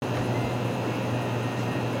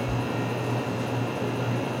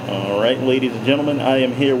All right, ladies and gentlemen, I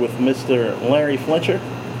am here with Mr. Larry Fletcher,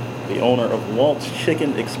 the owner of Walt's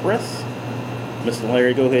Chicken Express. Mr.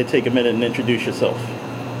 Larry, go ahead, take a minute and introduce yourself.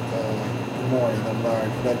 Good morning. I'm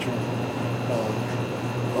Larry Fletcher,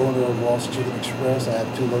 owner of Walt's Chicken Express. I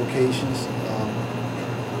have two locations.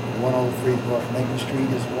 103 North Lincoln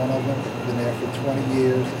Street is one of them. Been there for 20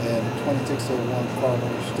 years, and 2601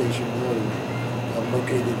 Carpenter Station Road,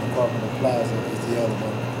 located in Carpenter Plaza, is the other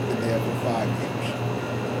one. Been there for 5 years.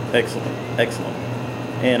 Excellent, excellent.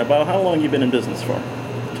 And about how long you been in business for,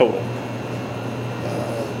 total?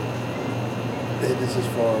 Business as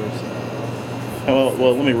far as...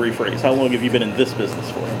 well, let me rephrase. How long have you been in this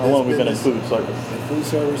business for? How long have you been in food service? In food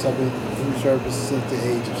service, I've been in food service since the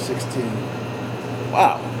age of 16.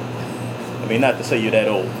 Wow. I mean, not to say you're that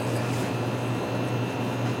old.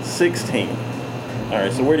 16. All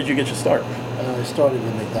right, so where did you get your start? I started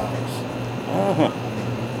with McDonald's. Uh-huh.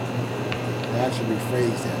 I actually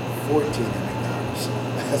rephrased that. 14 at McDonald's.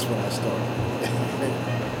 That's when I started.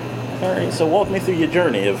 All right, so walk me through your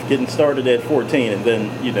journey of getting started at 14 and then,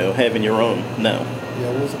 having your own now.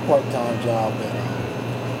 Yeah, it was a part-time job at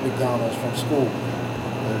McDonald's from school.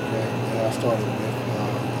 Okay, I started with the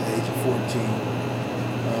age of 14.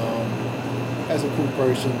 As a crew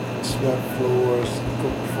person, swept floors,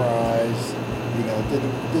 cooked fries, did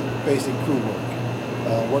basic crew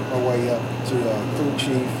work. Worked my way up to crew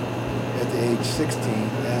chief at the age 16,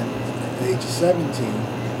 and at the age of 17,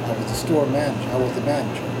 I was the store manager. I was the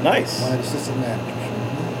manager. Nice. One of the assistant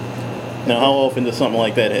managers. Now, how often does something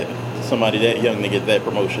like that happen? Somebody that young to get that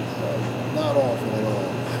promotion? Not often at all.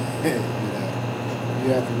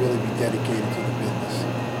 You have to really be dedicated to the business,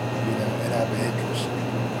 and have an interest,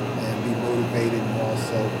 and be motivated, and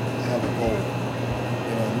also have a goal.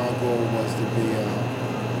 My goal was to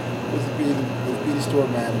be the store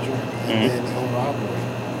manager and then the owner operator.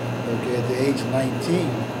 Okay, at the age of 19,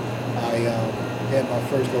 I had my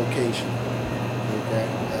first location. Okay,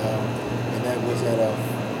 and that was at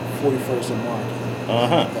 41st and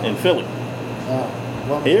Market. In Philly.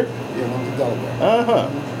 Here? Yeah, Wilmington, Delaware.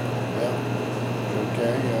 Yeah.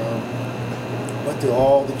 Okay. Went through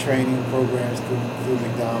all the training programs through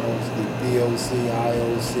McDonald's, the DOC,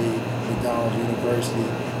 IOC, McDonald's University,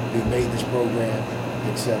 the maintenance program,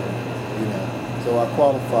 etc. So I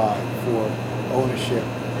qualified for ownership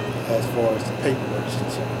as far as the paperwork is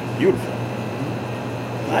concerned. Beautiful.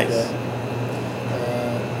 Nice. Okay.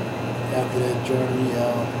 After that journey,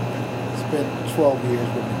 spent 12 years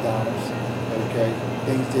with McDonald's. Okay,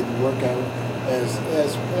 things didn't work out as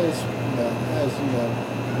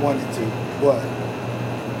wanted to, but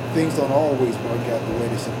things don't always work out the way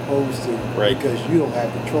they're supposed to, right? Because you don't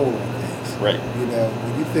have control of things, right? When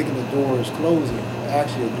you're thinking the door is closing,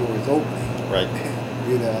 actually the door is opening, right?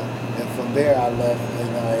 And from there I left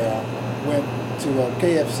and I went to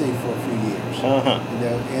KFC for a few years,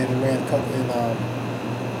 and ran a couple in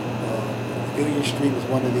Union Street was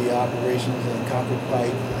one of the operations, and Concord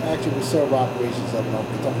Pike actually was several operations of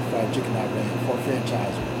Kentucky Fried Chicken I ran for a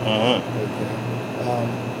franchise. Okay.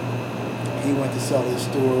 He went to sell his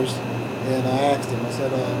stores, and I asked him, I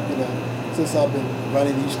said, since I've been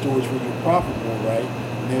running these stores for you profitable, right,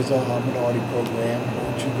 and there's a minority program, why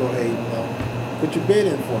don't you go ahead and put your bid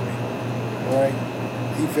in for me, all right?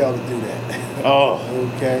 He failed to do that. Oh.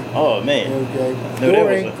 Okay. Oh, man. Okay.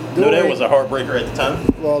 That was a heartbreaker at the time?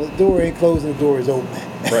 Well, the door ain't closing, the door is open.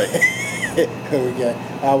 Right. Okay.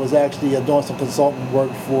 I was actually doing some consultant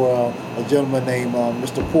work for a gentleman named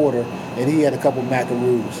Mr. Porter, and he had a couple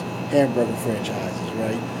Macaroons, hamburger franchises,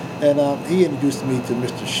 right? And he introduced me to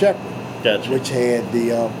Mr. Shepherd, gotcha, which had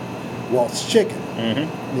the Walt's Chicken.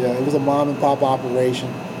 It was a mom and pop operation,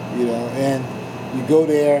 and you go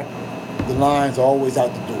there, the lines are always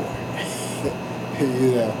out the door.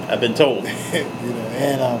 I've been told.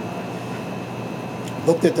 And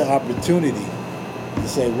looked at the opportunity to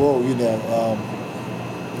say, whoa,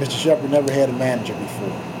 Mr. Shepherd never had a manager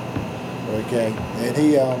before. Okay, and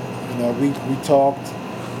he, we talked,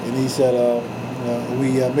 and he said,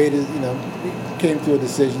 we made it, we came to a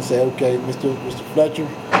decision, say, okay, Mr. Fletcher,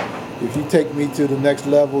 if you take me to the next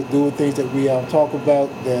level, do the things that we talk about,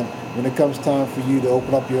 then when it comes time for you to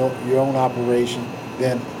open up your own operation,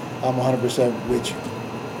 then I'm 100% with you.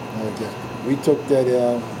 Okay. We took that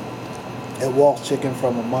at Walt's Chicken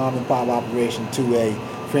from a mom and pop operation to a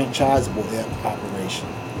franchisable operation.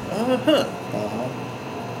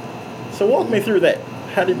 So walk me through that.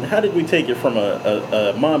 How did we take it from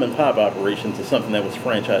a mom and pop operation to something that was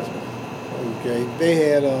franchisable? Okay, they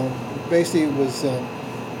had basically it was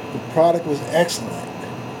the product was excellent,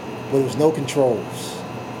 but there was no controls.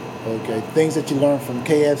 Okay, things that you learn from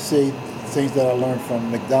KFC, things that I learned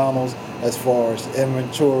from McDonald's, as far as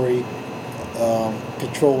inventory,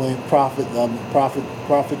 controlling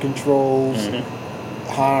profit controls,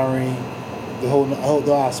 hiring, the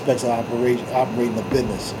whole aspects of operating a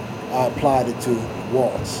business. I applied it to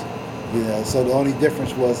Walt's. So the only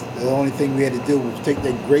difference was, the only thing we had to do was take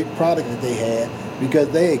that great product that they had, because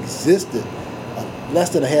they existed less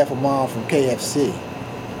than a half a mile from KFC.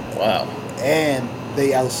 Wow. And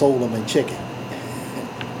they outsold them in chicken.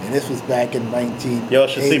 And this was back in 1980. Y'all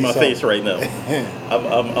should see my face right now.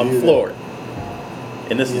 I'm floored.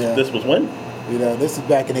 And this was when? This is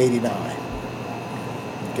back in '89.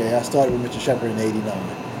 Okay, I started with Mr. Shepard in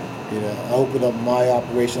 '89. I opened up my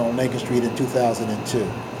operation on Lincoln Street in 2002.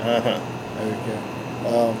 Okay.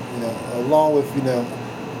 Along with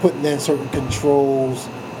putting in certain controls,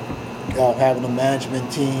 having a management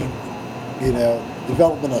team,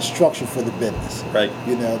 developing a structure for the business. Right.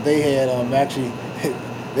 They had actually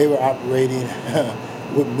they were operating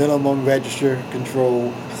with minimum register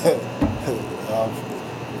control,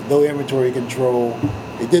 no inventory control.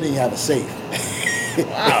 They didn't even have a safe.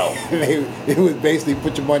 Wow. It was basically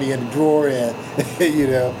put your money in the drawer and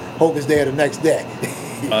hope it's there the next day.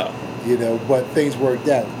 Wow. But things worked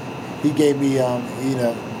out. He gave me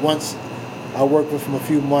once I worked with him a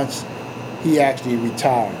few months, he actually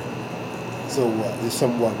retired. So what?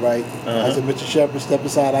 Somewhat, right? I said, Mr. Shepard, step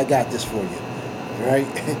aside. I got this for you, right?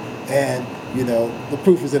 And the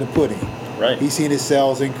proof is in the pudding. Right. He's seen his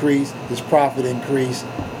sales increase, his profit increase.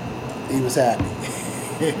 He was happy.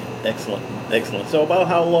 Excellent. So about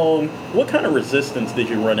how long, what kind of resistance did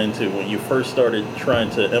you run into when you first started trying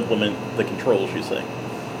to implement the controls, you say?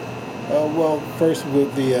 Well, first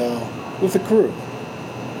with the crew.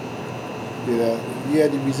 You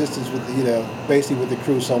had the resistance with basically with the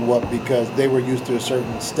crew somewhat, because they were used to a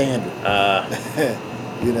certain standard.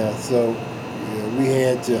 So we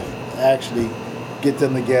had to actually get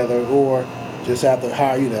them together, or just have to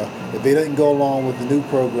hire. If they didn't go along with the new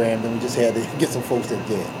program, then we just had to get some folks that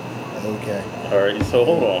did. Okay. All right. So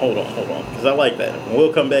hold on, because I like that. And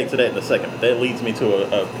we'll come back to that in a second. But that leads me to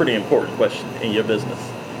a pretty important question in your business.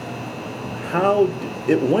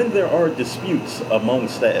 When there are disputes among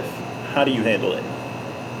staff, how do you handle it?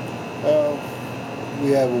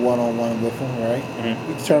 We have a one-on-one with them, right?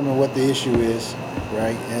 We determine what the issue is,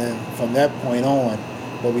 right? And from that point on,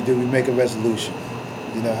 what we do, we make a resolution.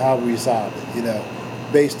 How we resolve it.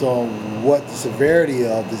 Based on what the severity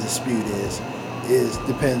of the dispute is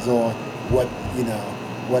depends on what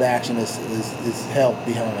action is held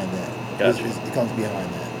behind that. Gotcha. It comes behind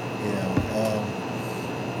that.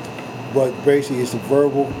 But basically, it's a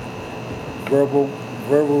verbal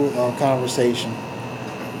conversation.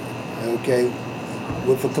 Okay,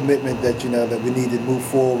 with a commitment that that we need to move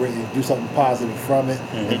forward and do something positive from it,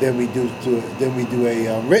 and then we do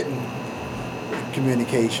a written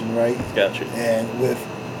communication, right? Gotcha. And with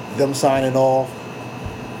them signing off,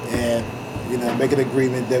 and make an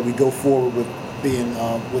agreement that we go forward with being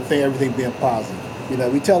with everything being positive.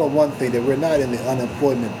 We tell them one thing, that we're not in the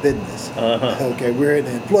unemployment business. Okay, we're in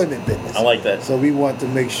the employment business. I like that. So we want to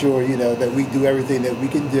make sure that we do everything that we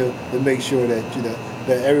can do to make sure that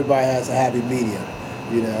that everybody has a happy medium.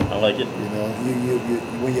 I like it. You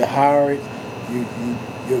when you hire it, you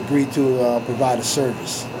agree to provide a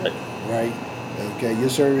service. Right. Okay, your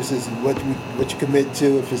service is what you commit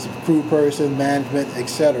to. If it's a crew person, management,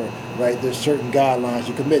 etc. Right, there's certain guidelines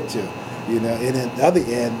you commit to. And at the other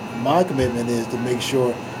end, my commitment is to make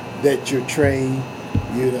sure that you're trained,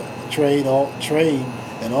 and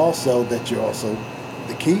also that you're also,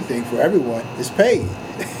 the key thing for everyone is paid.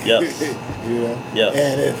 Yes. Yes.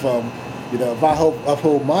 And if I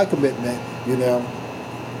uphold my commitment,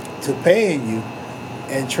 to paying you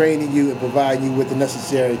and training you and providing you with the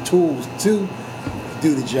necessary tools to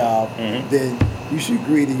do the job, then you should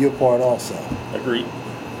agree to your part also. Agreed.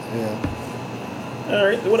 Yeah. All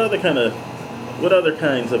right. What other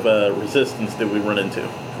kinds of resistance did we run into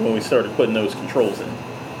when we started putting those controls in?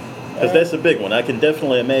 Because that's a big one. I can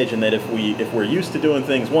definitely imagine that if we're used to doing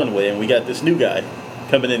things one way and we got this new guy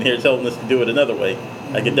coming in here telling us to do it another way,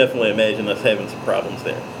 I can definitely imagine us having some problems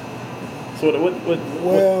there. So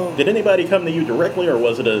what did anybody come to you directly, or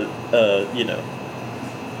was it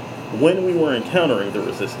when we were encountering the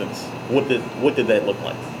resistance, what did that look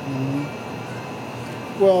like?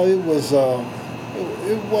 Well, it was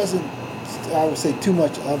it wasn't, I would say, too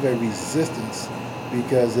much of a resistance,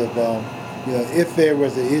 because of if there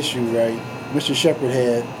was an issue, right, Mr. Shepard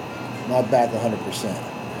had my back 100%.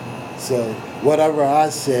 So whatever I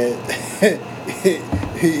said,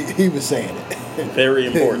 he was saying it. Very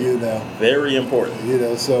important. Very important.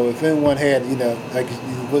 So if anyone had, like,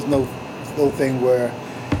 there was no thing where,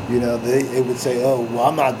 you know, they would say, oh, well,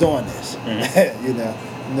 I'm not doing this. Mm-hmm. You know,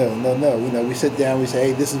 no. You know, we sit down, we say,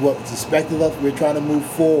 hey, this is what's expected of us. We're trying to move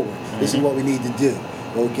forward. Mm-hmm. This is what we need to do.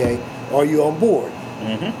 Okay, are you on board?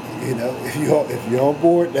 Mm-hmm. You know, if you're on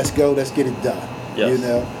board, let's go. Let's get it done. Yes.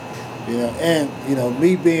 You know, and you know,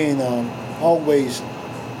 me being always,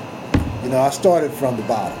 you know, I started from the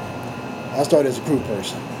bottom. I started as a crew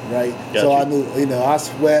person, right? Gotcha. So I knew, you know, I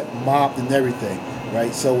swept, mopped, and everything,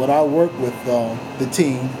 right? So when I worked with the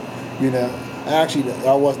team, you know, I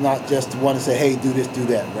was not just the one to say, hey, do this, do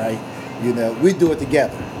that, right? You know, we do it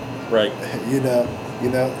together. Right. You know,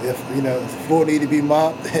 if the floor need to be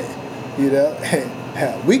mopped, you know,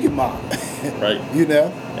 we can mop. Right. You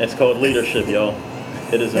know. That's called leadership, y'all.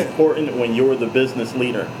 It is important when you're the business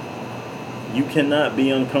leader. You cannot be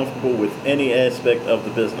uncomfortable with any aspect of the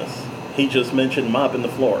business. He just mentioned mopping the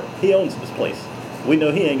floor. He owns this place. We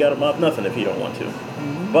know he ain't got to mop nothing if he don't want to.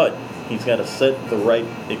 Mm-hmm. But he's got to set the right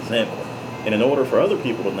example. And in order for other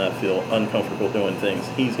people to not feel uncomfortable doing things,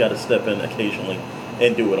 he's got to step in occasionally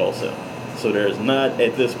and do it also. So there's not,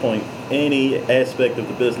 at this point, any aspect of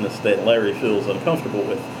the business that Larry feels uncomfortable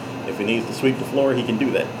with. If he needs to sweep the floor, he can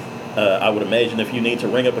do that. I would imagine if you need to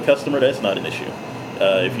ring up a customer, that's not an issue.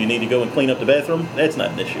 If you need to go and clean up the bathroom, that's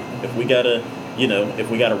not an issue. If we got a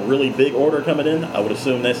really big order coming in, I would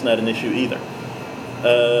assume that's not an issue either.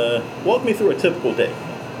 Walk me through a typical day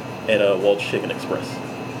at Walt's Chicken Express.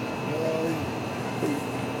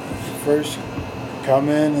 First, come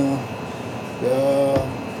in,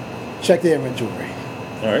 check the inventory.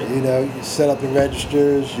 All right. You know, you set up the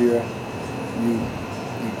registers. You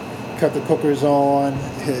cut the cookers on.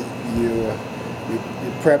 You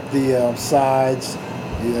prep the sides.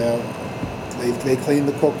 You know, they clean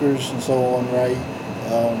the cookers and so on, right?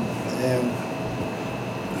 And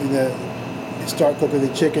you know, you start cooking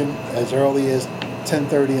the chicken as early as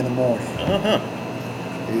 10:30 in the morning.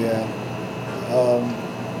 Yeah.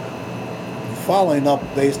 Following up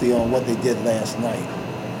basically on what they did last night,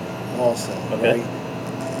 also, okay. Right?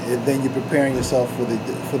 And then you're preparing yourself for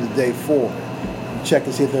the day forward. You check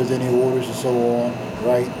to see if there's any orders and so on,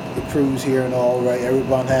 right? The crew's here and all, right?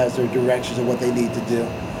 Everyone has their directions of what they need to do,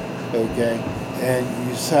 okay? And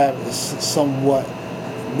you have a somewhat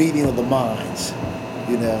meeting of the minds,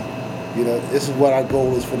 you know, this is what our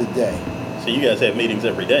goal is for the day. So you guys have meetings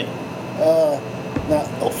every day? Not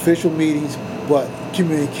official meetings, but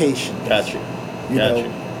communication. Got you. You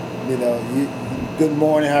know, good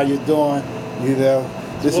morning, how you doing? You know,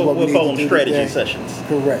 this is what we need to do. We'll call them strategy today. sessions.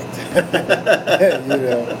 Correct. You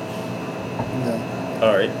know.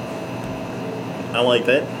 All right. I like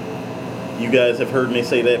that. You guys have heard me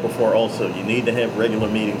say that before also. You need to have regular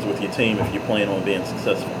meetings with your team if you plan on being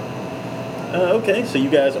successful. Okay, so you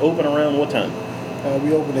guys open around what time?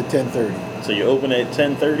 We open at 10:30. So you open at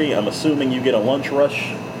 10:30. I'm assuming you get a lunch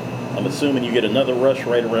rush. I'm assuming you get another rush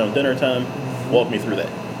right around dinner time. Walk me through that.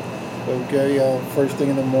 Okay, first thing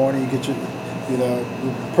in the morning, you get you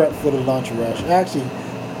prep for the lunch rush. Actually,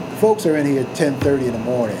 folks are in here at 10:30 in the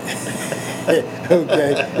morning.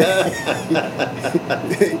 Okay.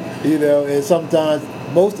 You know, and sometimes,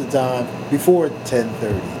 most of the time, before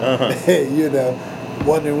 10:30. You know,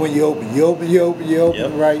 wondering when you open. You open,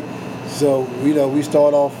 yep. Right? So, you know, we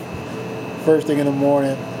start off first thing in the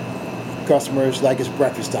morning. Customers like it's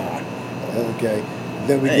breakfast time. Okay.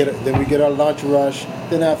 Then we get our lunch rush.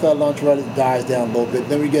 Then after our lunch rush, it dies down a little bit.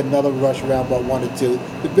 Then we get another rush around about 1 or 2,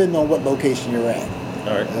 depending on what location you're at.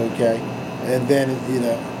 All right. Okay. And then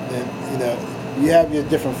you have your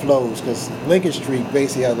different flows because Lincoln Street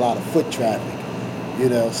basically has a lot of foot traffic. You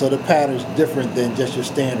know, so the pattern's different than just your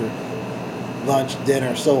standard lunch,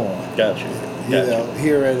 dinner, so on. Gotcha. You know,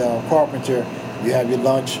 here at Carpenter, you have your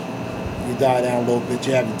lunch, you die down a little bit,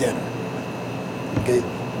 you have your dinner. Okay,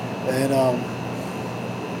 and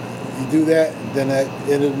you do that, and then at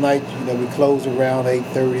the end of the night, you know, we close around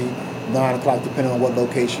 8:30, 9 o'clock, depending on what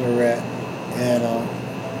location we're at, and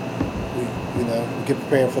we get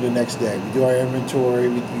prepared for the next day. We do our inventory,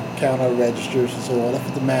 we count our registers and so on. That's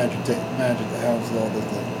what the manager handles all those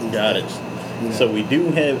things. Got it. You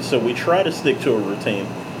know. So we try to stick to a routine,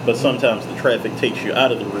 but sometimes the traffic takes you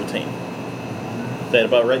out of the routine. Is that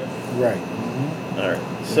about right? Right. Mm-hmm. All right.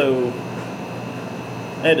 So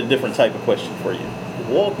I had a different type of question for you.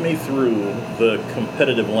 Walk me through the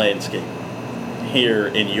competitive landscape here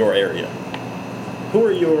in your area. Who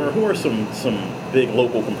are some big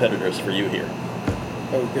local competitors for you here?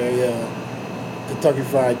 Okay, Kentucky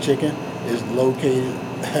Fried Chicken is located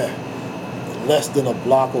less than a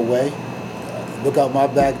block away. Look out my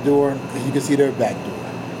back door, and you can see their back door.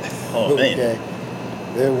 Oh, man. Okay,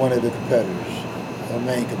 they're one of the competitors, our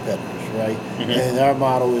main competitors, right? Mm-hmm. And our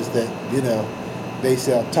motto is that, you know, they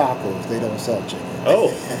sell tacos. They don't sell chicken.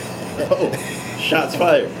 Oh, oh, shots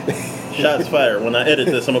fired. Shots fired. When I edit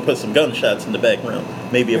this, I'm going to put some gunshots in the background.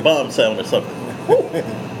 Maybe a bomb sound or something.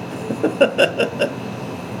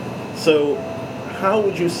 So, how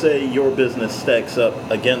would you say your business stacks up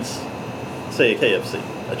against, say, a KFC,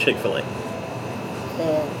 a Chick-fil-A?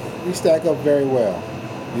 We stack up very well.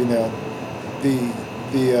 You know,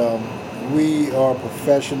 we are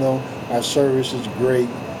professional. Our service is great.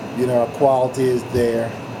 You know, our quality is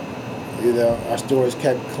there. You know, our store is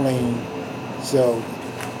kept clean. So,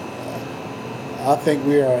 I think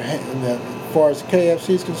we are, as far as KFC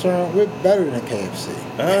is concerned, we're better than KFC.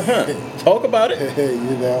 Talk about it.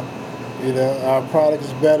 You know, our product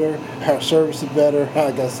is better, our service is better,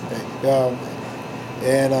 I guess,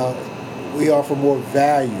 and we offer more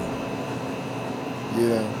value. You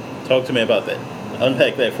know. Talk to me about that.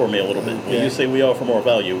 Unpack that for me a little bit. Okay. When you say we offer more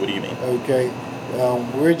value, what do you mean? Okay,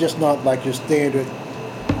 we're just not like your standard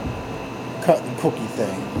cut and cookie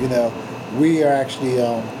thing. You know, we are actually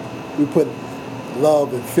we put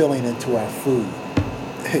love and feeling into our food.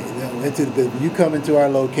 Into the business. When you come into our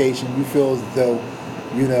location, you feel as though,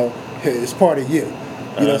 you know, it's part of you.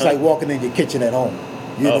 You know, it's like walking in your kitchen at home.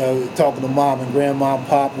 You know, talking to mom and grandma,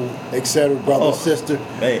 papa, etc., brother, sister.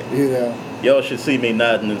 Man. You know. Y'all should see me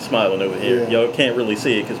nodding and smiling over here. Yeah. Y'all can't really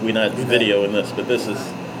see it because we're not videoing this, but this is,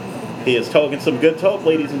 he is talking some good talk,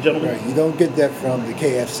 ladies and gentlemen. Right. You don't get that from the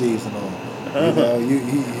KFCs and all. You know,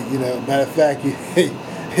 you know, matter of fact,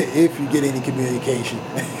 if you get any communication,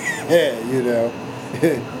 you know,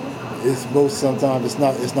 it's sometimes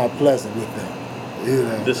it's not pleasant with them. You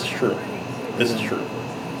know. This is true. This is true.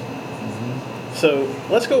 So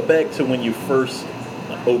let's go back to when you first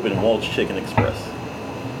opened Walt's Chicken Express.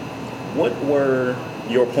 What were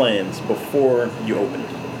your plans before you opened?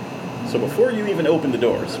 So before you even opened the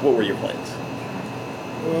doors, what were your plans?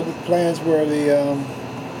 Well, the plans were the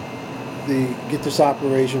get this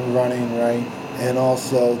operation running right, and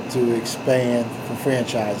also to expand for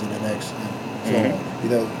franchising the next. So, you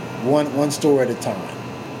know, one store at a time.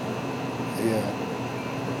 Yeah.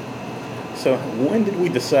 So when did we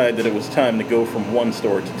decide that it was time to go from one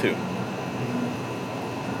store to two?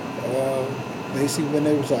 Basically, when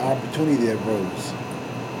there was an opportunity that arose.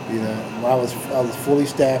 You know, I was fully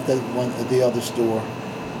staffed at the other store.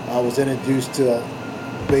 I was introduced to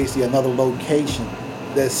basically another location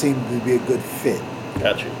that seemed to be a good fit.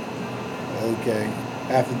 Got you. Okay.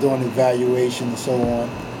 After doing evaluation and so on,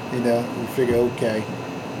 you know, we figure, okay,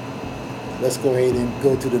 let's go ahead and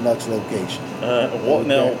go to the next location. Now,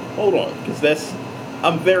 hold on, because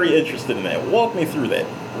I'm very interested in that. Walk me through that.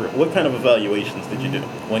 What kind of evaluations did you do?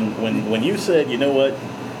 When you said, you know what,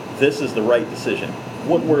 this is the right decision,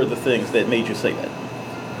 what were the things that made you say that?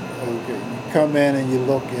 Okay, you come in and you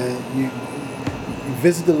look, you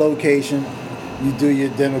visit the location, you do your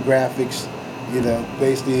demographics, you know,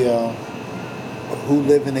 basically who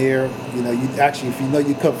live in there. You know, you actually, if you know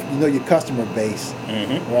your customer base,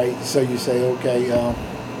 right? So you say, okay,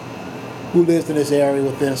 who lives in this area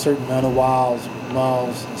within a certain amount of miles,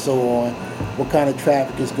 and so on. What kind of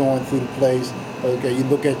traffic is going through the place? Okay, you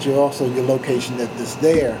look at your location that's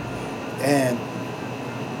there, and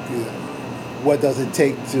you know, what does it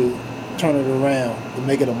take to turn it around to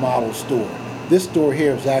make it a model store? This store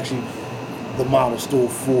here is actually the model store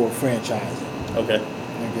for franchising. Okay.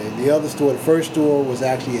 Okay. The other store, the first store, was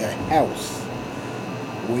actually a house.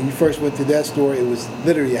 When you first went to that store, it was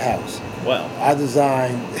literally a house. Wow. I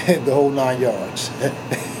designed the whole 9 yards.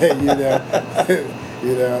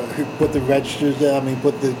 You know, put the registers in. I mean,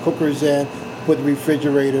 put the cookers in, put the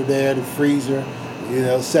refrigerator there, the freezer. You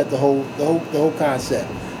know, set the whole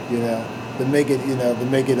concept. You know, to make it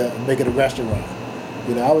a restaurant.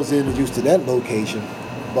 You know, I was introduced to that location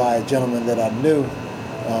by a gentleman that I knew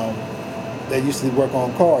that used to work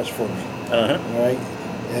on cars for me. Right,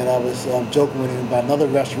 and I was joking with him about another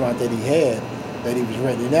restaurant that he had that he was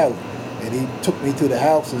renting out, and he took me to the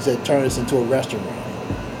house and said, "Turn this into a restaurant."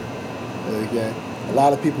 Okay. A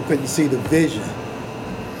lot of people couldn't see the vision,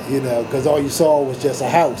 you know, because all you saw was just a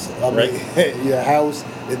house. I mean, a house,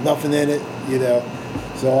 there's nothing in it, you know.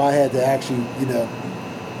 So I had to actually, you know,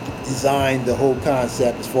 design the whole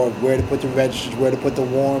concept as far as where to put the registers, where to put the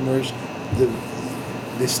warmers,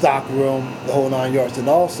 the stock room, the whole 9 yards, and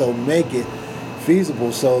also make it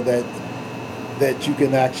feasible so that you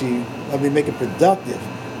can actually, I mean, make it productive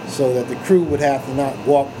so that the crew would have to not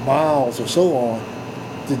walk miles or so on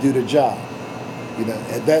to do the job. You know,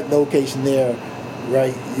 at that location there,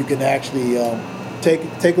 right, you can actually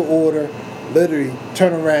take an order, literally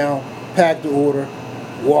turn around, pack the order,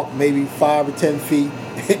 walk maybe 5 or 10 feet,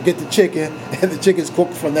 get the chicken, and the chicken's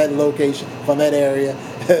cooked from that location, from that area,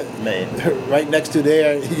 Man. Right next to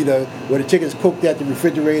there, where the chicken's cooked at, the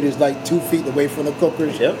refrigerator is like 2 feet away from the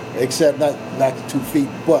cookers. Yep. Except not 2 feet,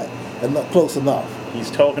 but close enough. He's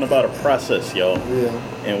talking about a process, y'all. Yeah.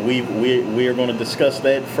 And we are going to discuss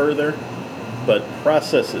that further. But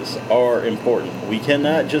processes are important. We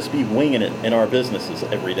cannot just be winging it in our businesses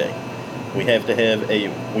every day. We have to have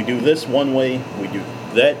we do this one way, we do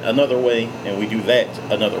that another way, and we do that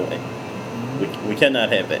another way. We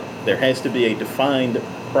cannot have that. There has to be a defined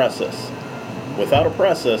process. Without a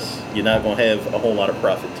process, you're not going to have a whole lot of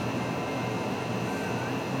profit.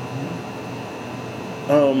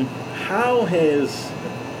 How has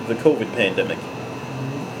the COVID pandemic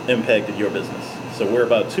impacted your business? So we're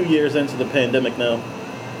about 2 years into the pandemic now.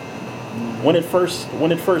 When it first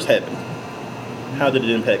happened, how did it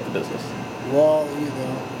impact the business? Well,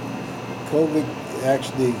 COVID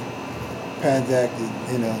actually impacted,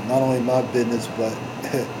 not only my business but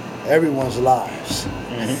everyone's lives.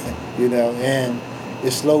 Mm-hmm. And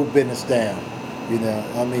it slowed business down.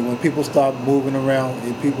 I mean, when people start moving around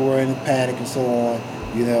and people were in panic and so on,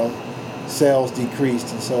 sales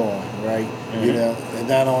decreased and so on, right? Mm-hmm. And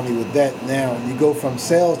not only with that, now you go from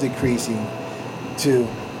sales decreasing to,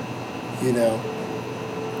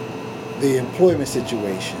 the employment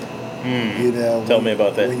situation. Tell me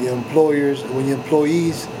about that. When your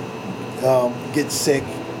employees get sick,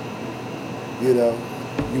 you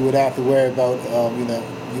would have to worry about,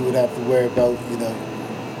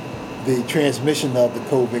 the transmission of the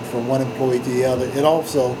COVID from one employee to the other, and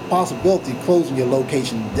also possibility closing your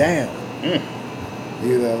location down.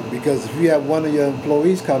 Because if you have one of your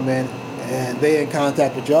employees come in and they in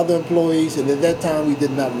contact with your other employees, and at that time we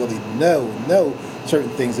did not really know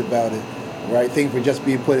certain things about it, right? Things were just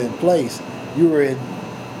being put in place. You were in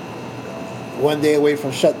one day away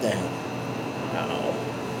from shutdown.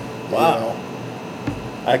 Wow.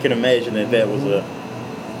 I can imagine that was a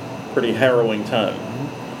pretty harrowing time.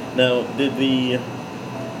 Now,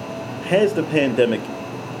 has the pandemic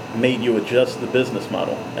made you adjust the business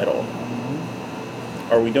model at all?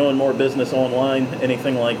 Are we doing more business online,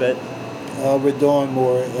 anything like that? We're doing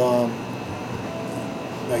more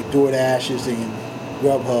like DoorDashes and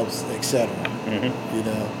Grubhubs, etc.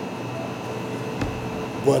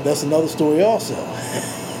 But that's another story also.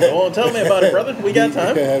 Well, tell me about it, brother. We got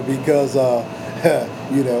time. Because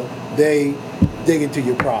they dig into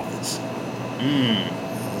your profits.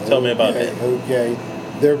 Tell me about that. Okay,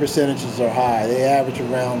 their percentages are high. They average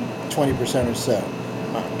around 20% or so.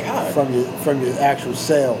 My God. From your actual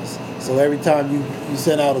sales. So every time you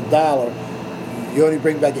send out $1, you only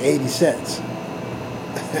bring back 80 cents.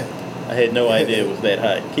 I had no idea it was that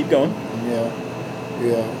high. Keep going.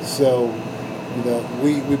 Yeah. So,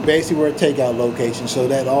 we basically were a takeout location. So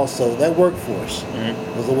that workforce.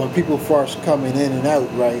 So when people first coming in and out,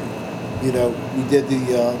 right? We did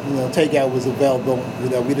the takeout was available. We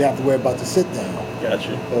didn't have to worry about the sit down.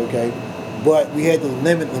 Gotcha. Okay. But we had to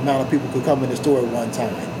limit the amount of people who could come in the store at one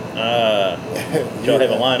time. Did y'all have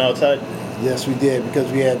a line outside? Yes, we did,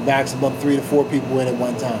 because we had maximum 3 to 4 people in at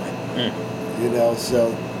one time.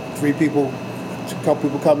 So 3 people, a couple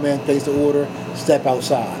people come in, place the order, step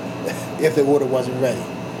outside if the order wasn't ready.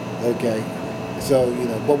 Okay. So,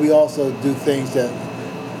 but we also do things that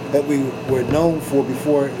we were known for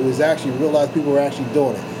before it was actually realized people were actually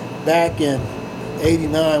doing it. Back in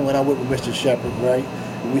 '89, when I went with Mr. Shepard, right?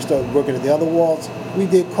 When we started working at the other Walts, we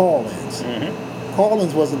did call-ins.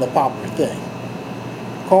 Call-ins wasn't a popular thing.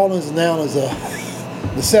 Call-ins now is a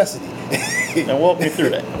necessity. Now walk me through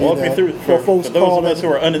that. Walk me through for those of us who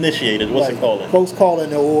are uninitiated. What's a call-in? Folks call in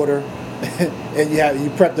their order, and you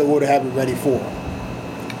prep the order, have it ready for them.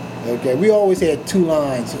 Okay, we always had 2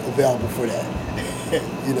 lines available for that.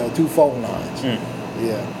 2 phone lines.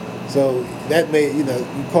 Yeah. So that made, you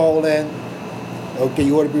call in, okay,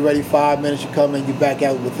 you order be ready 5 minutes, you come in, you back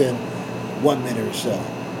out within 1 minute or so.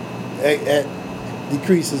 It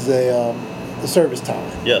decreases the service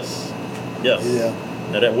time. Yes. Yeah.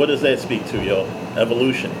 Now, what does that speak to, y'all?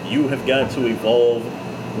 Evolution. You have got to evolve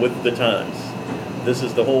with the times. This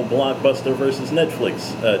is the whole Blockbuster versus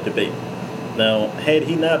Netflix debate. Now, had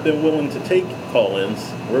he not been willing to take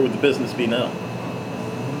call-ins, where would the business be now?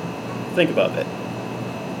 Think about that.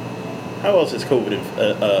 How else has COVID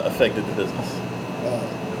affected the business?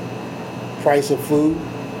 Price of food.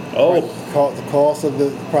 The cost of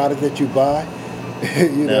the product that you buy.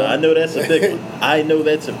 I know that's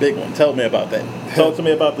a big one. Tell me about that. Talk to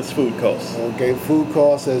me about this food cost. Okay, food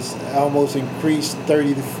cost has almost increased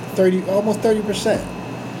almost 30%.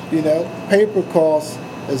 Paper cost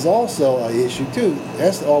is also an issue too.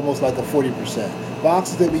 That's almost like a 40%.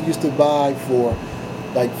 Boxes that we used to buy for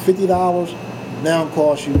like $50 now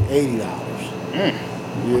cost you $80.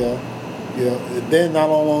 Yeah. Yeah. And then not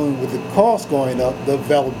only with the cost going up, the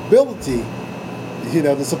availability,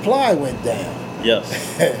 the supply went down. Yes.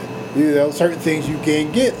 Certain things you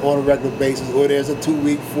can't get on a regular basis, or there's a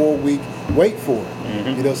 2-week, 4-week wait for it.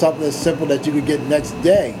 Mm-hmm. Something that's simple that you could get next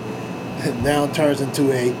day now turns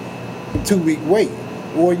into a 2-week wait,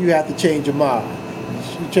 or you have to change your model.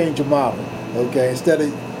 You change your model, okay? Instead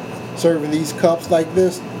of serving these cups like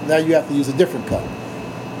this, now you have to use a different cup.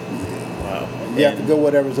 Wow. You have to go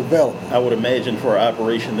whatever's available. I would imagine for an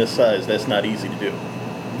operation this size, that's not easy to do.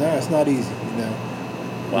 No, it's not easy,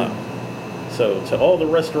 Wow. So to all the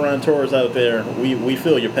restaurateurs out there, we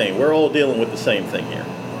feel your pain. We're all dealing with the same thing here.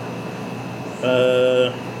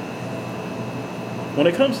 When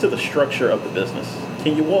it comes to the structure of the business,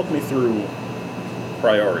 can you walk me through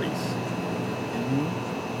priorities? Mm-hmm.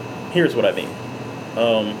 Here's what I mean.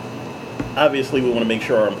 Obviously, we want to make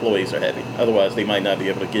sure our employees are happy. Otherwise, they might not be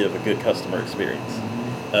able to give a good customer experience.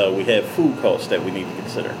 We have food costs that we need to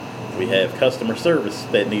consider. We have customer service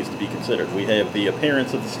that needs to be considered. We have the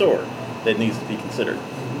appearance of the store that needs to be considered.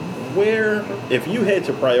 Where, if you had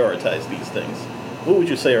to prioritize these things, what would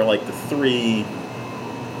you say are like the three,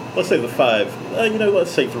 let's say the five,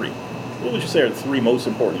 let's say three. What would you say are the three most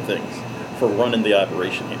important things for running the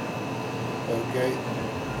operation here? Okay.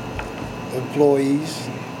 Employees,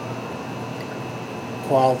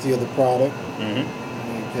 quality of the product,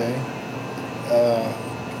 okay,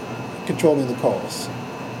 controlling the costs.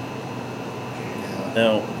 Yeah.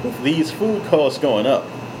 Now, with these food costs going up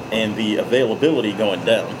and the availability going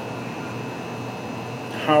down,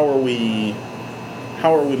 how are we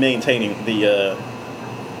maintaining the,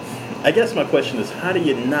 I guess my question is, how do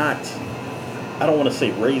you not, I don't want to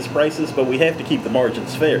say raise prices, but we have to keep the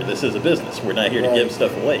margins fair. This is a business. We're not here to give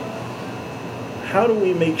stuff away. How do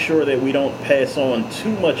we make sure that we don't pass on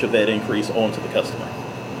too much of that increase onto the customer?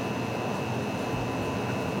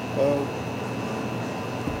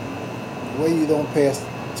 The way you don't pass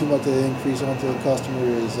too much of the increase onto the customer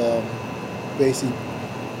is basically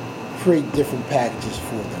create different packages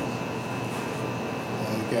for them.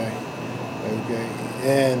 Okay,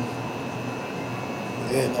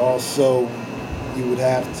 and also you would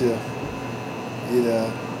have to, you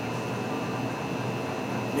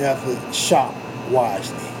have to shop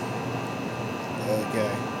wisely.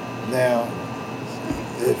 Okay. Now,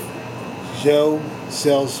 if Joe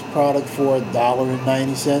sells product for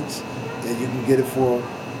 $1.90, and you can get it for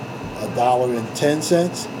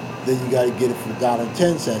 $1.10, then you got to get it for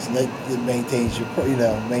 $1.10, and that it maintains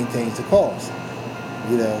maintains the cost.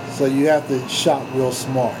 So you have to shop real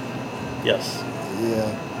smart. Yes.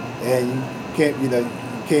 Yeah, and you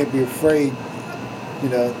can't be afraid,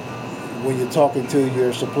 when you're talking to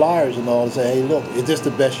your suppliers and all, to say, hey, look, is this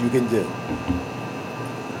the best you can do?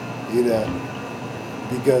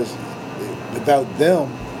 Because without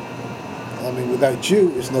them, without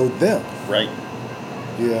you, it's no them. Right.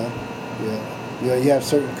 Yeah. You have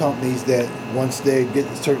certain companies that once they get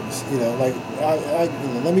certain,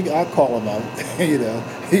 I call them out,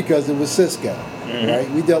 because it was Cisco, right?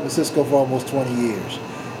 We dealt with Cisco for almost 20 years.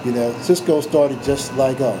 Cisco started just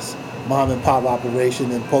like us, mom and pop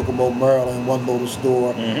operation in Pocomo, Maryland, one little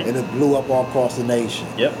store, and it blew up all across the nation.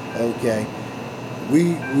 Yep. Okay.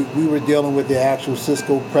 We were dealing with the actual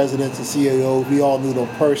Cisco presidents and CEOs. We all knew them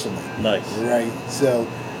personally. Nice. Right. So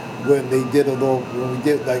when we had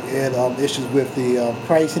issues with the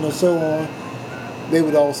pricing and so on, they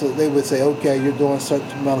would say, okay, you're doing such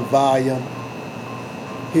amount of volume.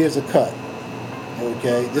 Here's a cut.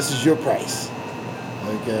 Okay, this is your price.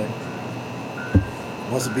 Okay.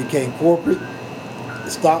 Once it became corporate, the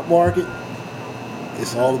stock market,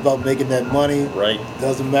 it's all about making that money. Right.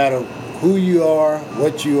 Doesn't matter who you are,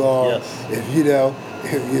 what you are. Yes. If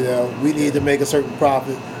we need to make a certain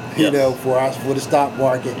profit, for the stock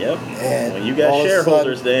market. Yep. And when you got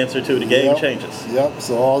shareholders to answer to, the game changes. Yep.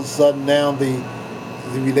 So all of a sudden now the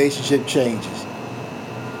relationship changes.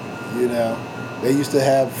 They used to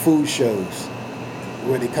have food shows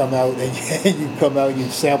where they come out and you come out and you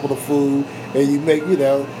sample the food and you make,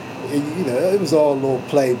 it was all a little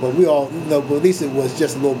play, but we all, but at least it was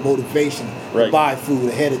just a little motivation to buy food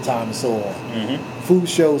ahead of time and so on. Food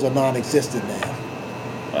shows are non-existent now.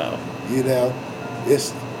 Wow.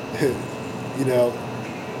 It's,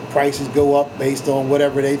 prices go up based on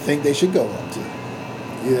whatever they think they should go up to.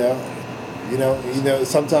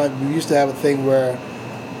 Sometimes we used to have a thing where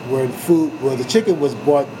the chicken was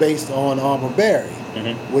bought based on Armor Berry,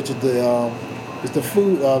 which is the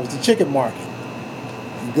chicken market.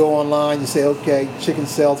 You go online, you say, okay, chicken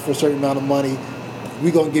sells for a certain amount of money.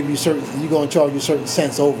 You're going to charge you certain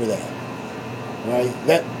cents over that, right?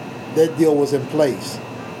 That deal was in place.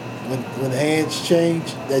 when the hands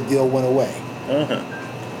changed, that deal went away. Uh-huh.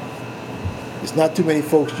 There's not too many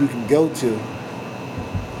folks you can go to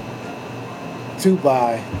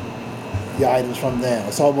buy the items from now.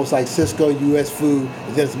 It's almost like Cisco, U.S. Food,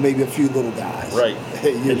 and there's maybe a few little guys. Right.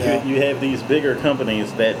 you know? You have these bigger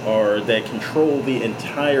companies that control the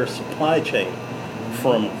entire supply chain,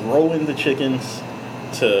 from growing the chickens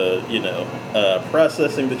to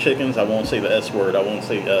processing the chickens. I won't say the S word. I won't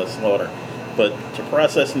say slaughter, but to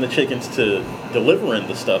processing the chickens to delivering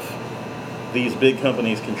the stuff. These big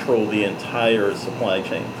companies control the entire supply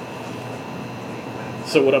chain.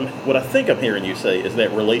 So what I think I'm hearing you say is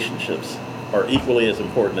that relationships are equally as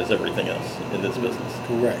important as everything else in this business.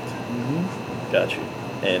 Correct. Mm-hmm. Got you.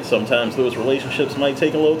 And sometimes those relationships might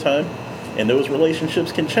take a little time, and those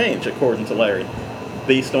relationships can change, according to Larry,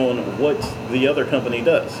 based on what the other company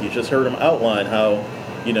does. You just heard him outline how,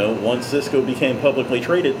 once Cisco became publicly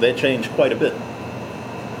traded, that changed quite a bit.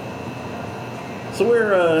 So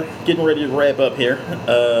we're getting ready to wrap up here.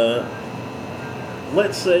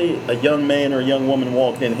 Let's say a young man or a young woman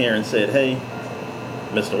walked in here and said, "Hey,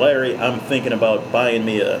 Mr. Larry, I'm thinking about buying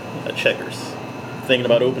me a Checkers. Thinking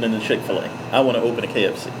about opening a Chick-fil-A. I want to open a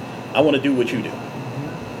KFC. I want to do what you do."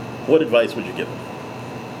 What advice would you give them?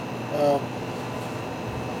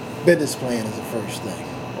 Business plan is the first thing.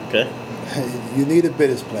 Okay. You need a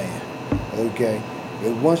business plan. Okay.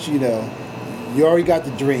 And once you already got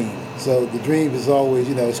the dream. So the dream is always,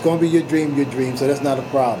 it's going to be your dream. So that's not a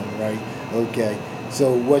problem, right? Okay.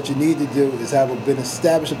 So what you need to do is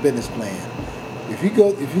establish a business plan. If you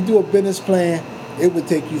do a business plan, it would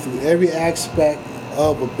take you through every aspect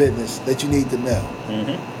of a business that you need to know.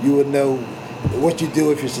 Mm-hmm. You would know what you do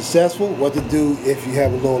if you're successful, what to do if you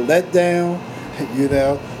have a little letdown,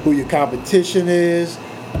 who your competition is,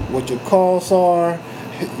 what your costs are,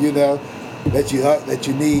 that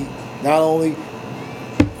you need not only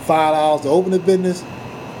 $5 to open a business,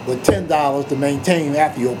 but $10 to maintain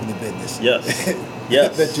after you open the business. Yes.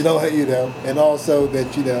 Yes. That and also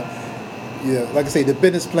that like I say, the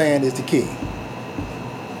business plan is the key.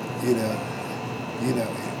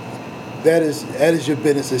 That is your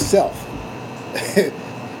business itself. It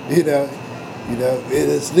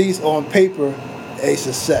is at least on paper a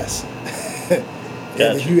success.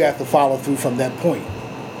 Gotcha. And you have to follow through from that point.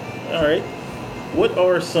 All right. What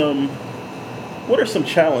are some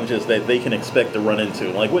challenges that they can expect to run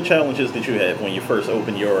into? Like, what challenges did you have when you first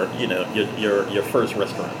opened your first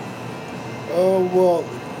restaurant? Oh, well,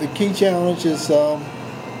 the key challenge is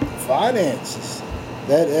finances.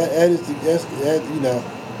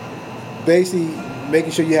 Basically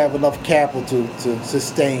making sure you have enough capital to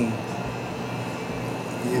sustain,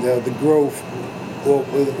 the growth, or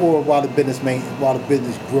while the business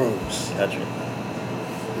grows. Gotcha.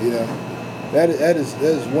 That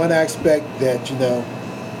is one aspect that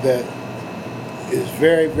that is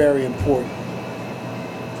very, very important.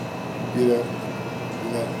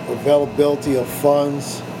 Availability of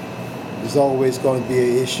funds is always going to be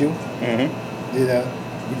an issue. Mm-hmm.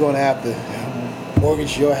 You're going to have to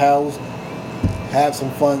mortgage your house, have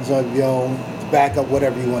some funds of your own to back up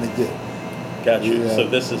whatever you want to do. Got you. So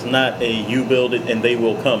this is not a you build it and they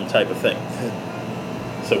will come type of thing.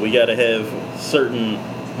 So we got to have certain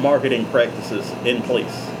marketing practices in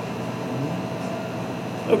place.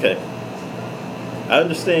 Okay. I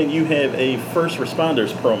understand you have a first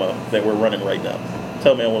responders promo that we're running right now.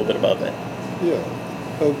 Tell me a little bit about that. Yeah.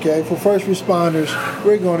 Okay. For first responders,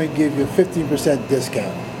 we're going to give you a 15%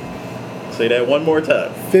 discount. Say that one more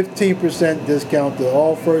time. 15% discount to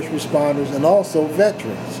all first responders and also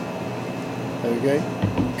veterans. Okay?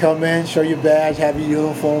 Come in, show your badge, have your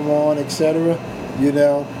uniform on, etc. Your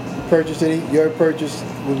purchase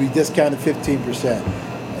will be discounted 15%.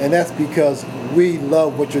 And that's because we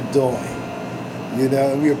love what you're doing.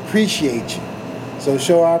 And we appreciate you. So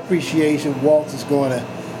show our appreciation. Walt is going to,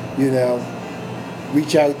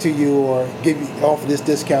 reach out to you or offer this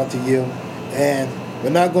discount to you. And we're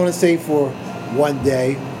not going to say for 1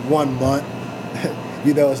 day, 1 month.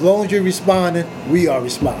 As long as you're responding, we are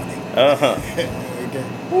responding. Uh-huh. Okay.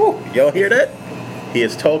 Woo, y'all hear that? He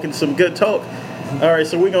is talking some good talk. All right,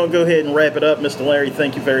 so we're going to go ahead and wrap it up. Mr. Larry,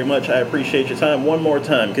 thank you very much. I appreciate your time. One more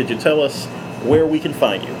time, could you tell us where we can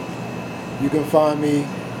find you? You can find me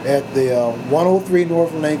at the 103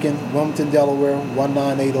 North Lincoln, Wilmington, Delaware,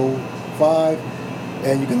 19805.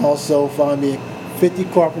 And you can also find me at 50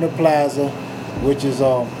 Carpenter Plaza, which is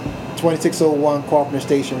 2601 Carpenter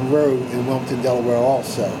Station Road in Wilmington, Delaware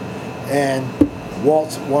also. And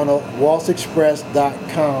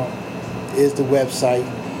Walt'sExpress.com is the website.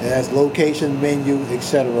 It has location, menu,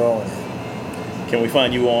 etc. on it. Can we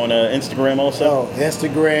find you on Instagram also? Oh,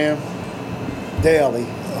 Instagram daily,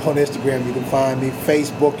 on Instagram. You can find me.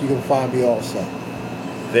 Facebook, you can find me also.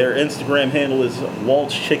 Their Instagram handle is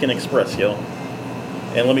Walt's Chicken Express, yo.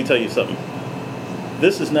 And let me tell you something.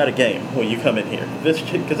 This is not a game when you come in here.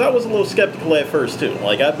 Because I was a little skeptical at first too.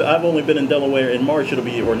 Like I've only been in Delaware. In March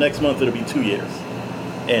or next month it'll be 2 years,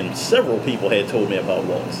 and several people had told me about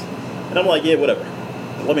Walt's, and I'm like, yeah, whatever.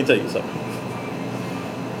 But let me tell you something.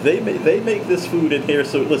 They make this food in here.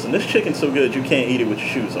 So listen, this chicken's so good you can't eat it with your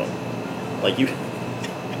shoes on. Like you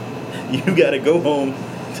gotta go home,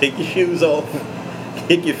 take your shoes off,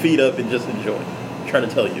 kick your feet up, and just enjoy. I'm trying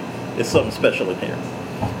to tell you, it's something special in here.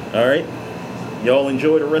 All right. Y'all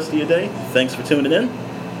enjoy the rest of your day. Thanks for tuning in.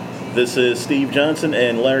 This is Steve Johnson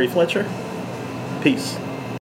and Larry Fletcher. Peace.